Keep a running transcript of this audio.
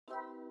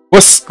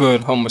What's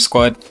good, Homo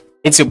Squad?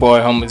 It's your boy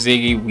Homo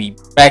Ziggy. We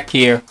back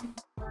here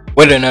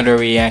with another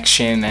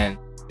reaction, and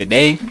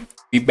today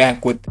we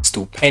back with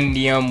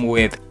Stupendium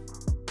with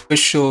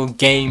official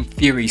game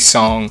theory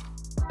song,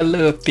 a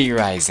little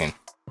theorizing.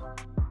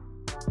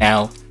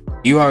 Now,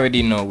 you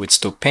already know with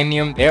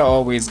Stupendium, they're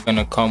always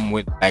gonna come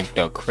with like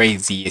the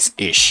craziest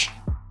ish.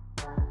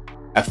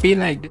 I feel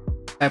like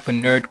this type of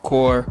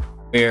nerdcore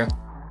where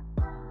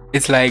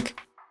it's like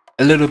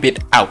a little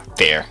bit out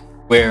there,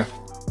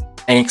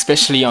 and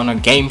especially on a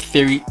game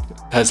theory,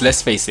 because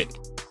let's face it,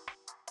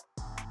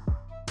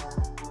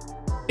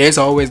 there's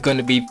always going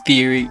to be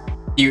theory,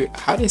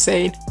 how they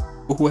say it,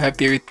 people who have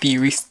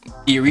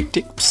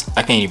theoretics,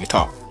 I can't even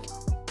talk,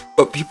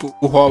 but people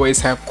who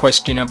always have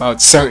question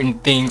about certain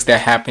things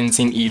that happens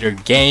in either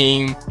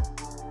game,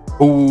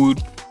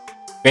 food,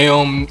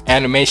 film,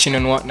 animation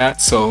and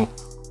whatnot. So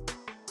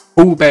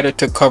who better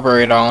to cover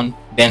it on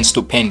than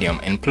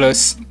Stupendium? And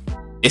plus,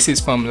 this is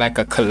from like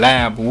a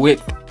collab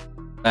with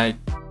like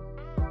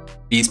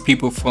these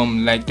people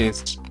from like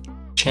this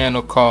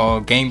channel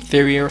called Game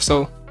Theory or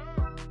so,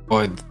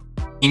 or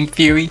Game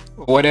Theory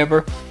or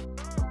whatever.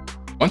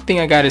 One thing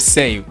I gotta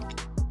say,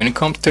 when it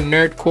comes to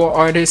nerdcore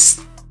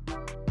artists,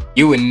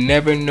 you would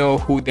never know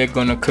who they're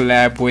gonna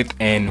collab with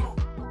and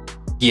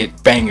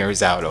get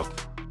bangers out of.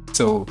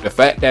 So the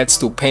fact that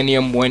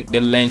Stupendium went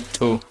the length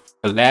to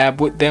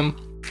collab with them,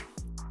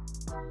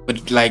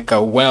 with like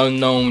a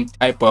well-known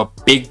type of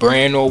big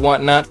brand or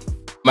whatnot,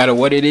 no matter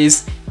what it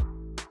is,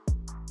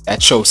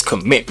 that shows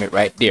commitment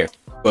right there.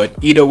 But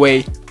either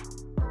way,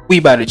 we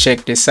about to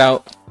check this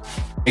out.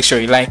 Make sure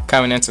you like,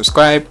 comment, and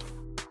subscribe.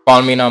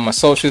 Follow me on my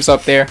socials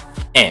up there.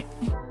 And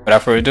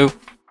without further ado,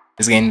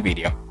 let's get in the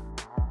video.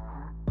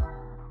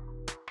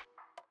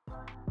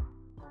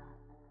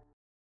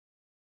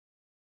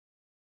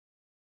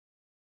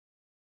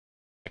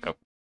 Go.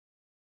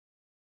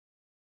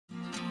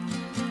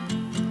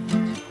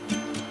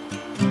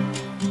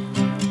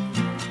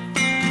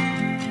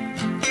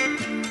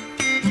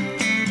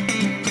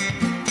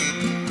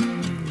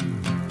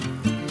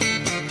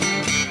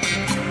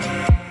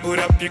 Put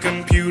up your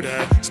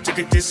computer, stick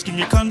a disk in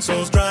your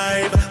console's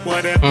drive.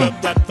 Whatever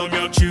platform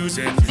you're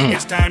choosing,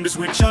 it's time to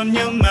switch on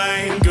your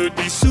mind. Could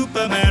be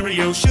Super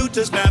Mario,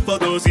 shooters map for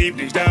those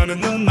evenings down in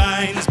the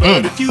mines.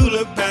 But if you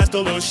look past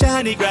all those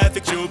shiny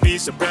graphics, you'll be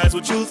surprised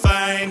what you'll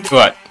find.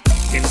 What?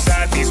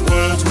 Inside these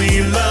worlds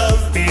we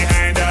love,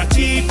 behind our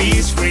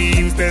TV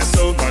screens, there's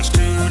so much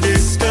to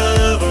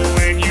discover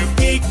when you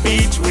peek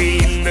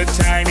between the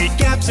tiny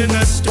gaps in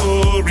the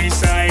story.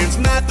 Science,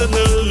 math, and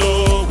the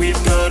law,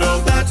 we've got all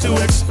that to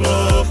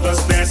explore.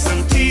 Plus there's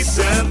some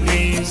decent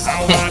memes.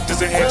 How hard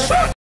does a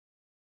headshot?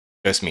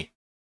 Trust me,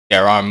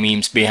 there are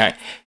memes behind.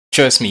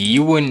 Trust me,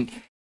 you wouldn't,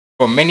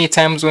 for many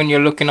times when you're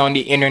looking on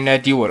the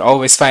internet, you would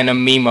always find a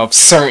meme of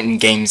certain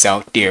games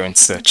out there and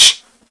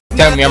such.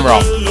 Tell me I'm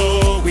wrong.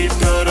 We've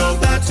got all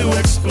that to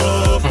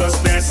explore. Plus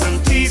there's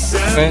some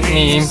decent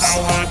memes.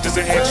 How hard does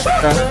a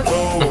headshot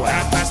go?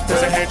 How fast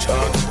does a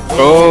hedgehog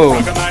go?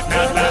 I might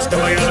not last a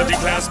biology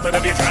class, but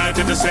have you tried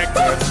to dissect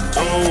a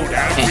toad?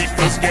 How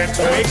creepers get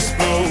to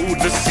explode?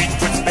 The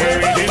secret's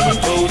buried in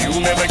code.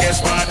 You'll never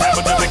guess what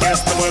happened to the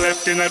guests that were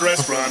left in that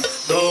restaurant.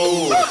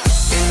 Though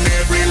in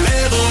every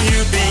level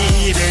you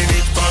beat, and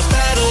each boss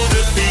battle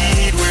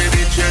defeat,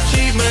 with each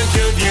achievement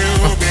your view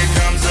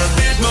becomes a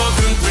bit more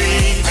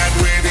complete. And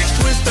with each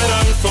twist that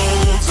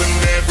unfolds and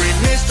every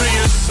mystery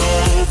is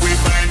solved, we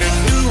find a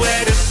new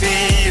way to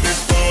see this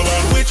ball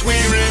on which we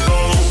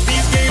revolve.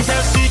 These games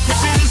have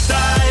secrets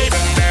inside,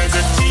 and there's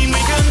a team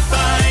we can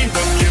find.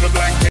 Don't give a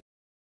blank.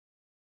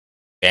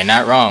 They're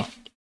not wrong.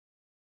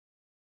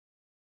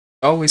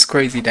 Always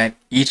crazy that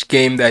each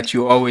game that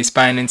you always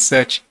find and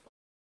such,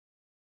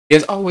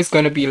 there's always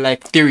going to be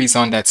like theories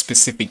on that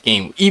specific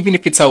game. Even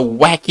if it's a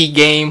wacky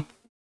game,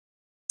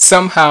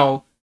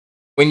 somehow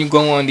when you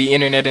go on the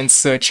internet and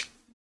such,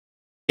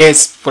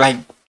 there's like,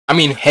 I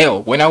mean,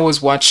 hell, when I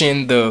was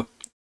watching the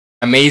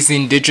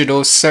Amazing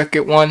Digital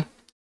Circuit one,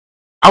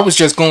 I was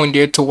just going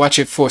there to watch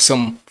it for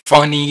some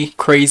funny,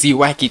 crazy,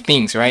 wacky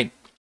things, right?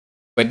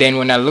 But then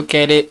when I look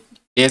at it,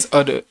 there's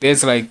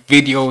like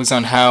videos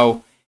on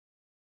how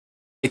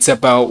it's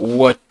about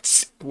what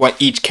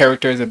each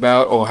character is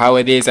about, or how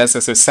it is as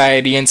a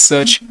society and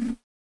such.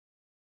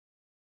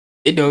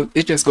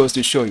 It just goes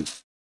to show you.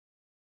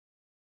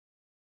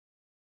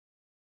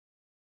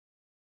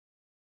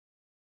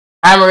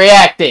 I'm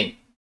reacting.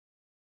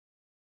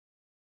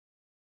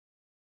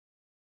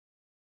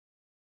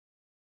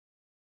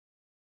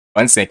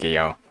 One second,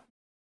 y'all.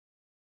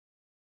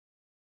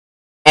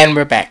 And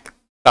we're back.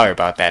 Sorry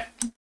about that.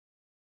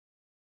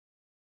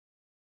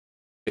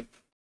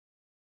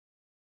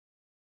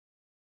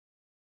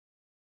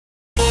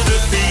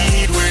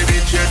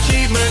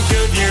 Achievement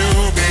your view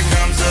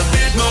becomes a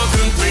bit more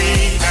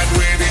complete, and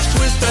with each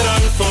twist that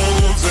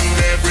unfolds and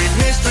every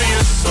mystery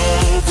is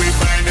solved, we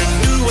find a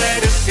new way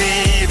to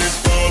see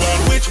this ball on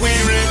which we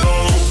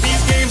revolve.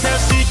 These games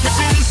have secrets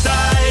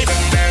inside,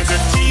 and there's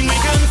a team we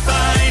can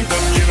find.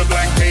 Don't give a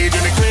blank page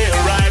and a clear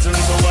horizon,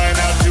 so why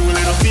not do a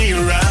little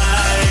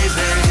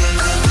theorizing?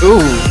 Ooh,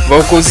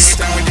 vocals.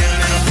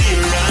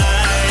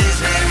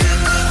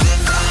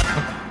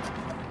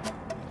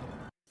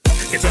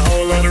 It's a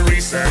whole lot of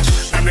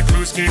research, and the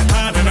clues keep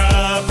piling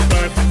up.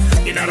 But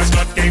you know that's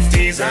not Dave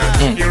teaser.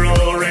 You're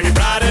already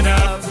bright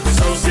enough.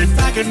 So sit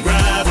back and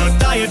grab a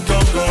Diet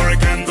Coke or a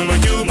candle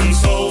of human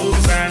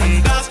souls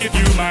and ask if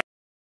you might.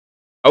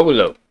 Hold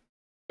up.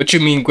 What you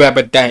mean grab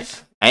a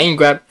diet? I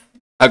grab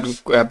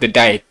the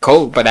Diet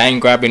Coke, but I ain't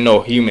grabbing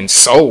no human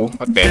soul.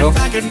 What the hell? Sit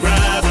back and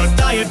grab a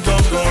Diet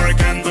Coke or a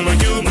candle of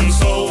human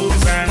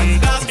souls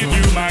and ask if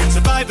you might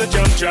survive the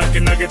jump chuck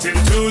and nuggets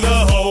into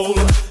the hole.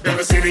 You're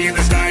a city in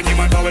the sky and you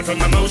might fall in from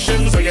the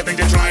motion. So you think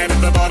you're trying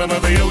at the bottom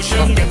of the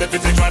ocean. Get the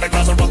fits they try to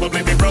cross will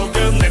probably be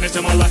broken. Then it's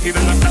more lucky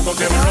than the snapples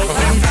ever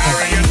open.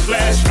 Marion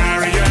flesh,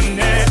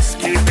 marionettes,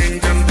 keeping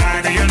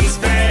companions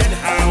fed.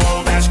 How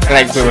old has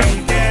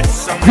passion gets?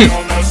 Something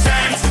all no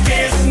sense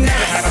is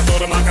next. Had a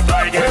thought of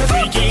Markiplier getting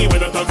freaky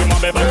with a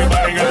Pokemon bed like a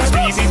buying other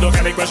species. Look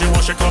at it, crush your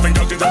wash your coughing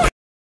doctors.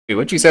 Wait,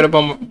 what you said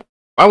about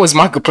why was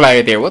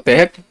Markiplier there? What the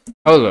heck?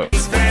 Hold up.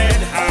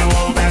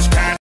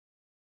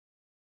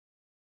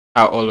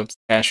 How old of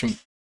passion?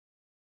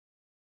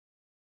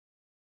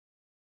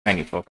 I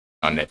need to focus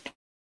on that.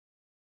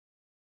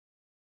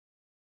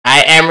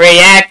 I am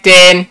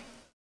reacting.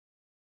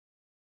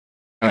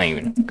 I don't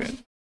even know. Good.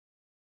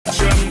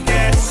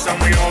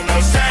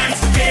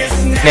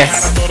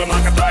 Yes.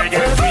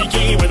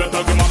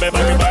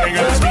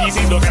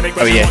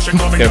 Oh yeah.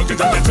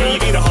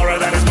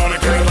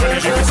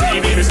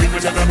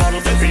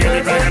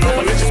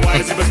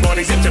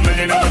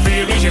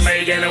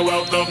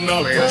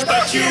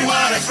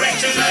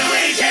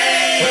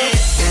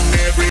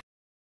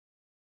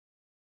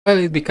 Well,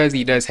 it's because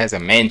he has a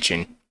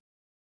mansion.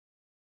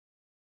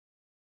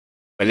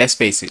 But let's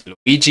face it,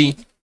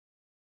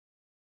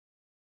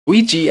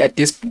 Luigi at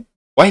this point,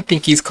 why I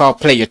think he's called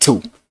Player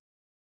 2?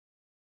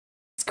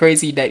 It's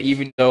crazy that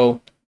even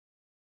though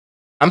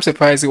I'm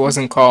surprised it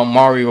wasn't called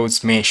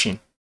Mario's Mansion.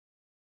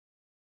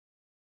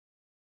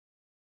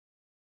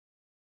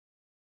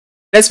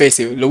 Let's face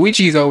it,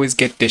 Luigi's always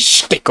get the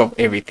shtick of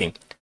everything.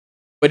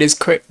 But it's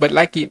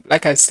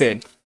like I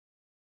said,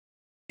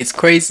 it's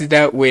crazy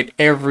that with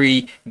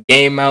every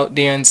game out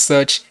there and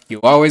such, you're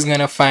always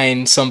gonna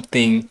find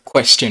something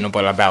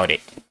questionable about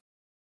it.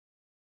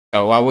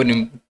 So I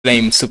wouldn't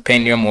blame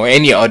Supendium or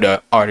any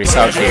other artist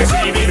out there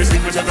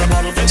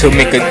to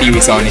make a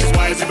theories on it.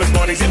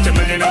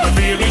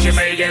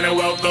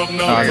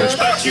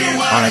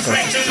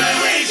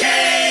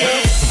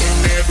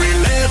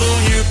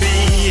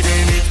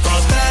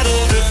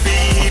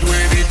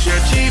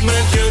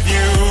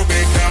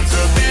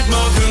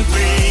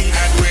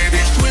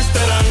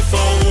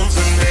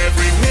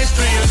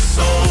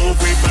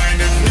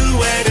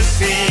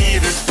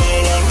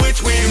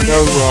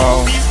 No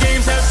wrong. These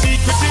games have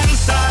secrets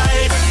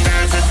inside, and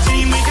as a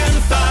team we can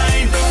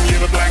find them.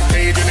 Give a blank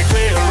page and a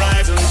clear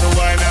horizon, so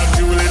why not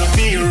do a little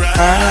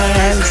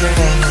theorizing?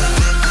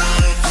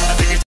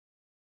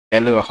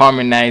 That little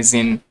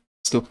harmonizing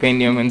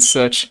Stupendium and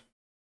such.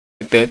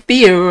 The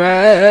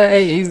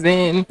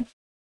theorizing.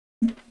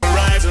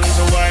 Horizon,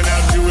 so why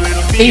not do a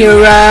little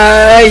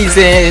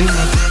theorizing. I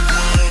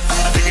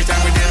think it's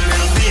time we did a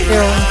little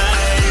theorizing.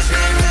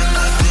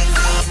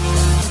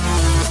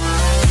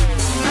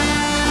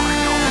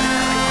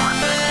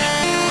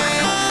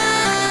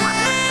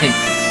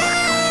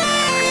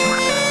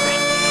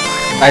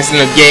 Nice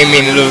little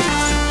gaming look.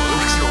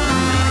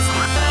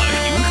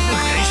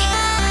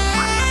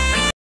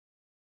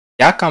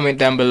 Y'all comment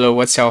down below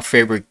what's your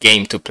favorite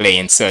game to play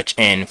and such,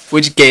 and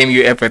which game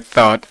you ever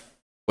thought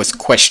was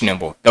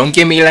questionable. Don't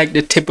give me like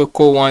the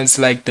typical ones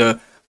like the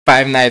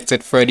Five Nights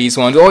at Freddy's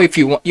ones, or if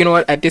you want, you know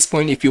what, at this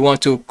point if you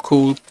want to,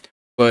 cool,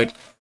 but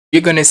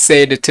you're gonna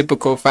say the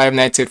typical Five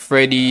Nights at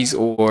Freddy's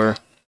or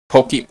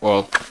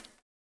Pokemon.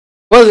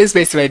 Well, it's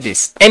basically like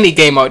this. Any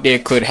game out there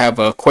could have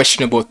a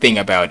questionable thing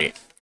about it.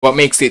 What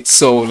makes it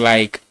so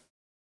like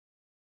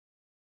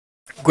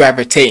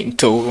gravitating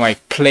to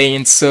like play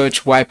and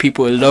such, why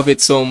people love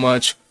it so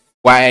much,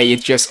 why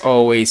it's just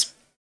always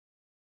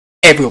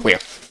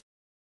everywhere.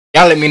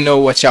 Y'all let me know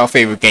what's your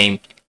favorite game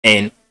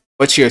and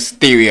what's your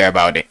theory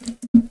about it.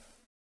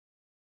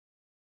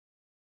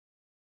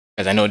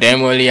 Because I know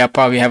damn well I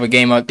probably have a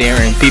game out there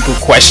and people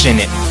question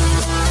it.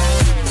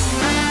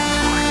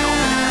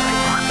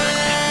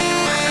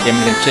 Give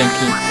me the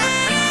chunky.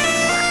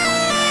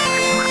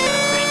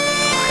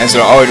 That's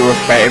the order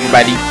by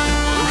everybody.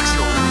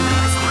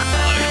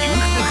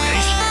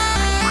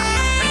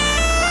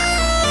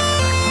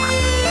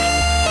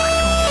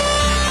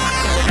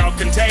 Now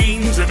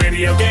contains the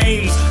video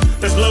games.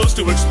 There's loads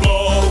to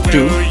explore.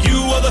 Will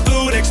you or the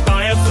food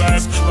expire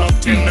first?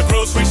 Locked in the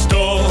grocery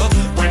store.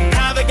 When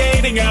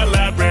navigating a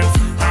labyrinth,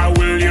 how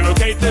will you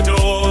locate the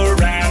door?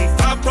 And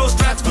 5 Pro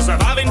strats for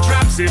surviving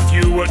traps if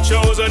you were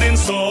chosen in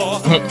Saw.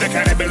 The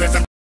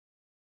cannibalism.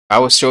 I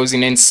was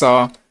chosen in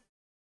Saw.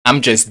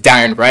 I'm just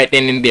dying right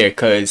then and there,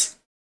 cause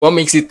what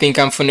makes you think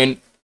I'm finna?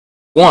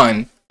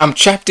 One, I'm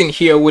trapped in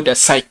here with a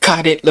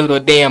psychotic little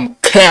damn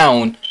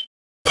clown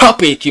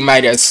puppet, you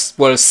might as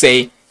well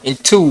say.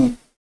 And two,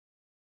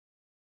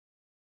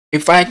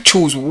 if I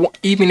choose one,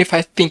 even if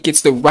I think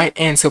it's the right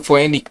answer for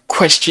any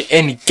question,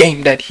 any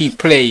game that he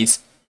plays,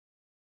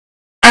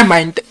 I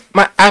might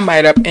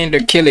end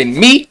up killing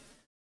me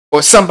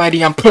or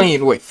somebody I'm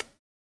playing with.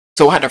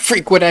 So why the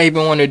freak would I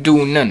even want to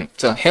do nothing?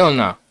 So hell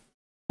no.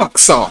 Fuck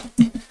Saul.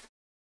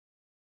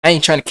 I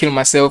ain't trying to kill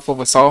myself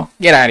over Saul.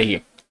 Get out of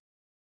here.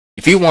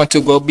 If you want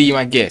to, go be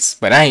my guest,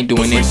 but I ain't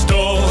doing it.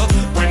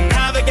 When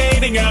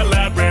navigating a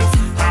labyrinth,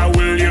 how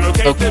will you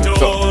locate the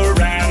door?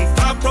 And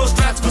pop pro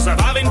strats for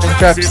surviving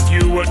traps if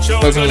you were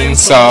chosen in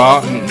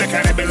Saul. The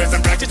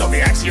cannibalism practice on the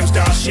axiom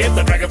starship.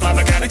 The dragonfly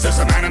mechanics of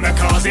some anime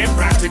cars.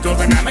 Impractical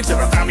dynamics of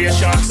a family of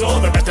sharks.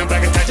 All the rest of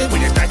black attachment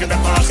when you're stacking the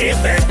parts.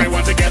 If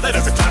everyone together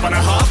does a clap and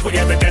a half, we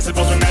get the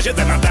decibels we measure,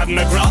 then I'm batting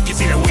the graph. You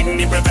see the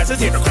Whitney professors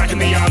here for cracking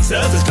the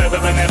answers. It's clever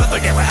than ever,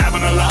 forget we're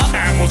having a laugh.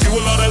 And we'll do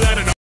a lot of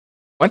learning.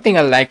 One thing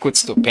I like with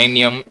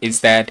Stupendium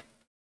is that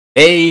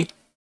they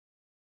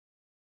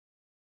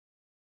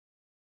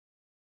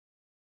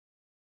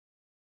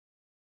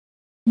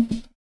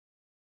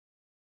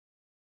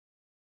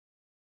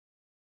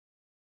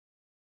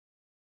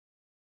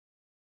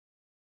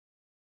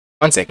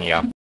one second,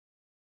 y'all.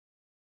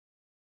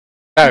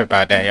 Sorry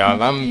about that,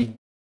 y'all.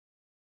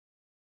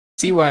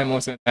 See why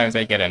most of the times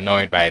I get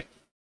annoyed by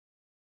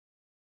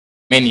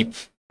many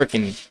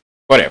freaking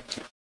whatever.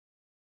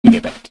 Let me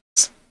get back to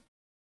this.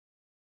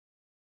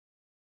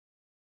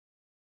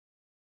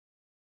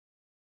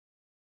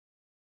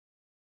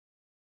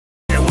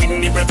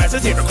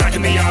 Professors here for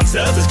cracking the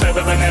answers. It's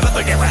clever than ever,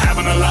 forget we're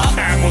having a laugh.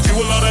 And we'll do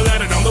a lot of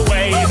learning on the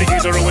way. The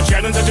user always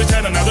challenge to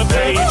turn another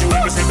page. You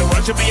ever see the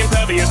world should be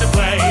impervious to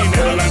play.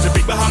 Never learn to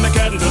peek behind the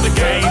curtains of the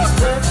games.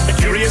 A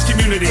curious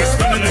community is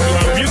spinning the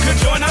globe. You could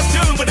join us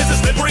too, but it's a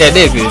slippery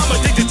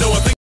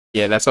slope.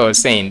 Yeah, that's what I was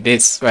saying.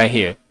 This right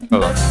here.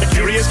 Hold on. A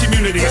curious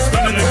community is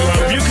spinning the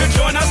globe. You could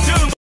join us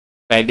too.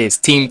 Like this.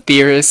 Team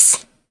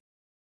Theorists.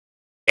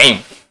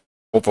 Damn.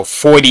 Over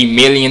 40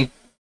 million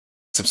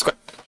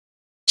subscribers.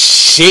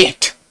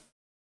 Shit.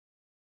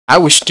 I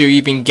wish to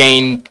even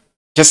gain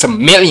just 1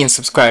 million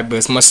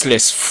subscribers, much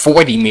less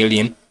 40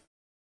 million.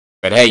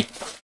 But hey,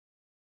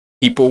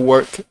 people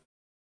work.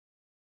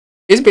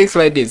 It's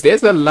basically like this.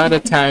 There's a lot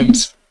of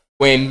times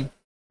when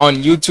on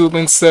YouTube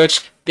and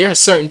such, there are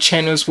certain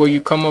channels where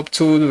you come up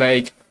to,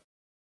 like,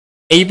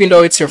 even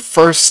though it's your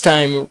first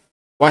time,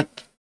 I'm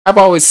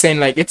always saying,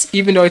 like, it's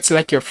even though it's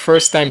like your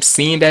first time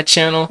seeing that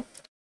channel,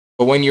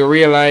 but when you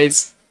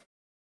realize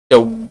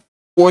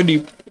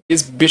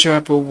this bitch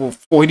have over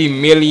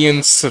 40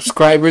 million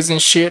subscribers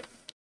and shit,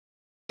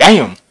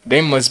 damn,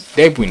 they've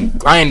been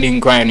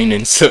grinding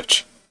and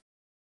such.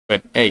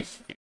 But hey,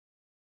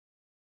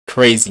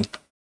 crazy.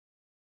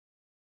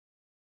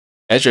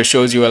 That just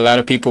shows you a lot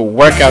of people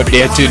work out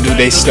there to do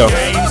their stuff.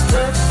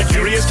 A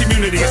curious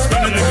community is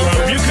spinning the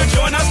globe. You could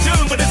join us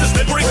too, but it's a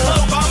slippery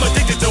slope. I'm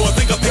addicted to I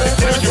think I'll pick the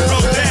tune you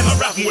wrote. Damn, I'm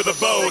rapping with a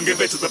bow and give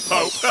it to the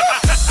Pope.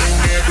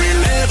 Every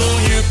level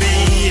you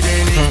beat,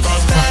 any boss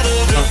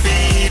battle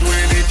defeat,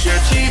 with each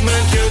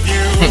achievement you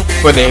view.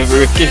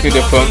 Whatever, kick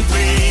the phone.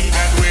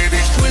 And with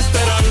each twist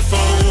that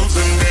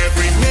unfolds, and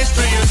every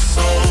mystery is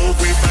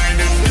solved, we find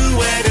a new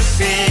way to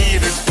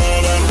see this ball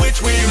on which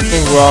we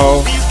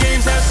roll. These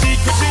games have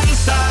secrets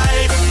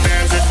inside, and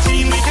there's a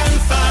team we can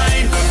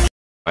find.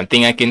 One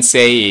thing I can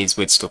say is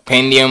with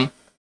Stupendium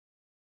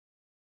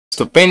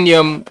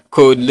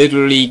could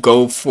literally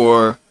go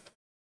for,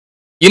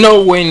 you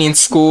know, when in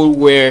school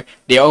where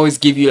they always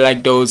give you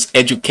like those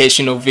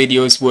educational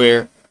videos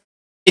where,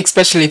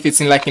 especially if it's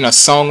in like in a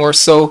song or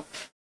so,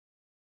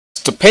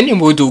 Stupendium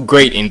will do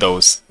great in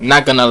those.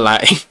 Not gonna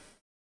lie.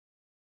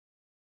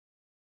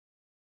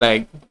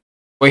 Like,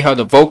 way how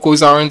the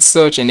vocals are and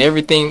such and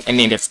everything, and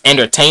then it's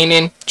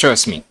entertaining.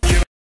 Trust me,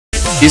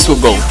 this will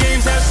go.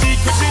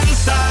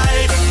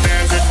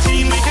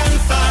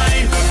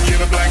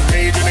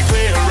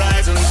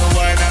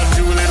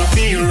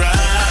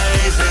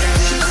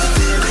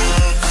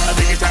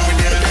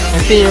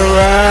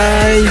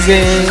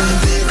 Theorizing.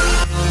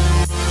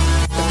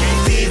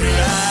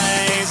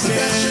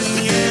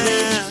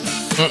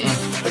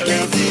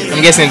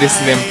 I'm guessing this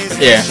is them.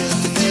 Yeah.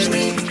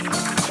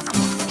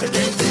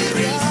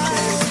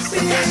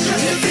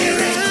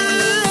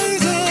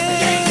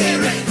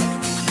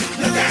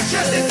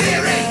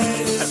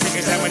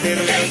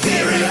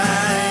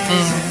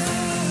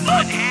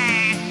 But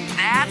hey,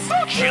 that's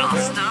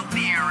just a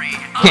theory.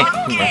 A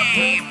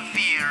game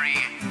theory.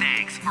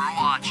 Thanks for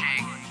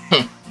watching.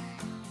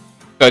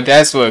 So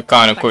that's what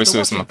Connor Course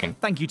was smoking.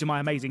 Thank you to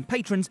my amazing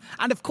patrons,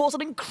 and of course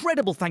an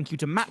incredible thank you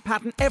to Matt,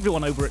 Pat and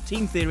everyone over at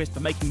Team Theorist for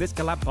making this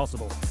collab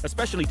possible,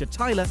 especially to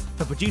Tyler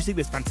for producing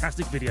this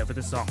fantastic video for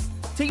the song.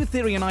 Team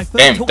Theory and I first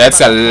Damn, talked that's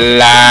about a it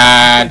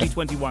lot. in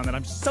 2021, and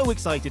I'm so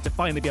excited to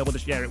finally be able to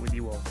share it with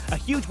you all. A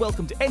huge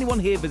welcome to anyone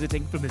here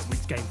visiting from this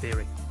week's Game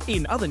Theory.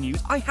 In other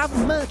news, I have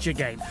merch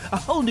again. A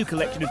whole new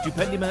collection of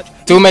Stupendium merch.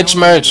 Too much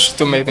merch.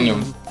 Too many.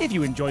 If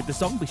you enjoyed the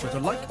song, be sure to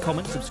like,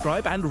 comment,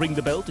 subscribe, and ring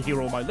the bell to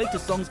hear all my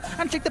latest songs,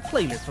 and check the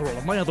playlist for all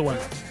of my other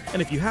ones.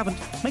 And if you haven't,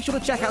 make sure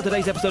to check out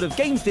today's episode of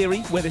Game Theory,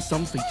 where this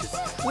song features.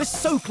 We're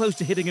so close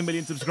to hitting 1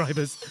 million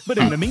subscribers, but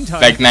in the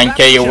meantime, like 9K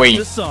that's away.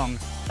 just a song,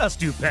 a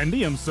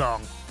Stupendium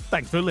song.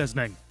 Thanks for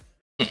listening.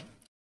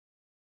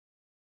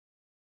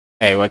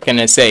 Hey, what can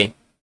I say?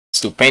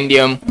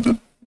 Stupendium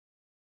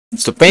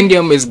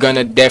is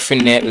gonna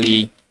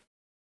definitely,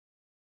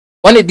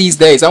 one of these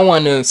days I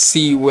want to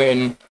see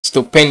when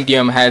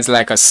Stupendium has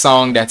like a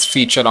song that's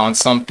featured on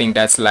something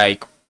that's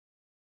like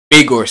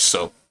big or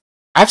so.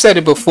 I've said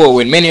it before,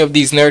 with many of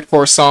these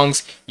nerdcore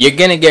songs, you're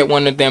gonna get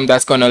one of them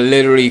that's gonna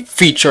literally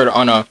feature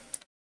on a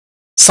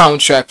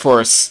soundtrack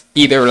for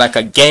either like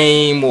a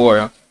game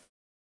or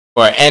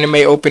anime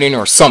opening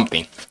or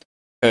something,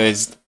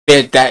 because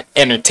they're that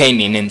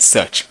entertaining and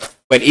such.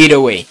 But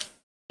either way,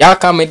 y'all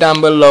comment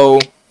down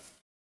below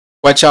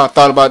what y'all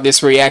thought about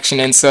this reaction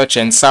and such,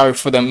 and sorry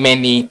for the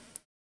many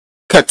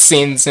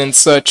cutscenes and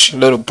such,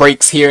 little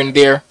breaks here and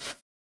there.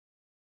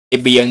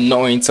 It'd be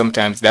annoying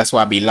sometimes, that's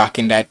why I be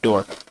locking that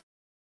door.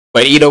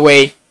 But either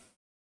way,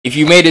 if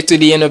you made it to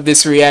the end of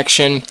this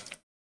reaction,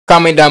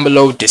 comment down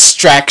below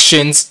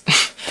distractions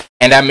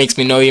and that makes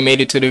me know you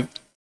made it to the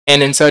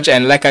end and such.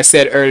 And like I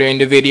said earlier in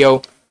the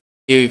video,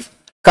 if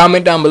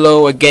comment down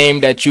below a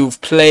game that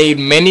you've played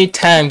many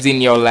times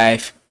in your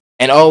life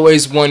and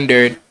always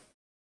wondered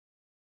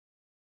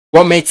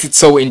what makes it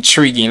so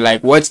intriguing,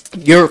 like what's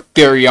your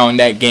theory on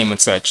that game and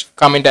such.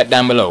 Comment that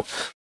down below.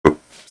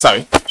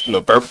 Sorry, a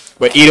little burp.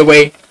 But either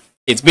way,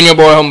 it's been your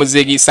boy Homo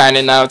Ziggy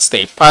signing out.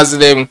 Stay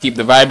positive and keep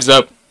the vibes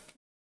up.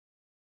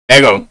 There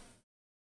you go.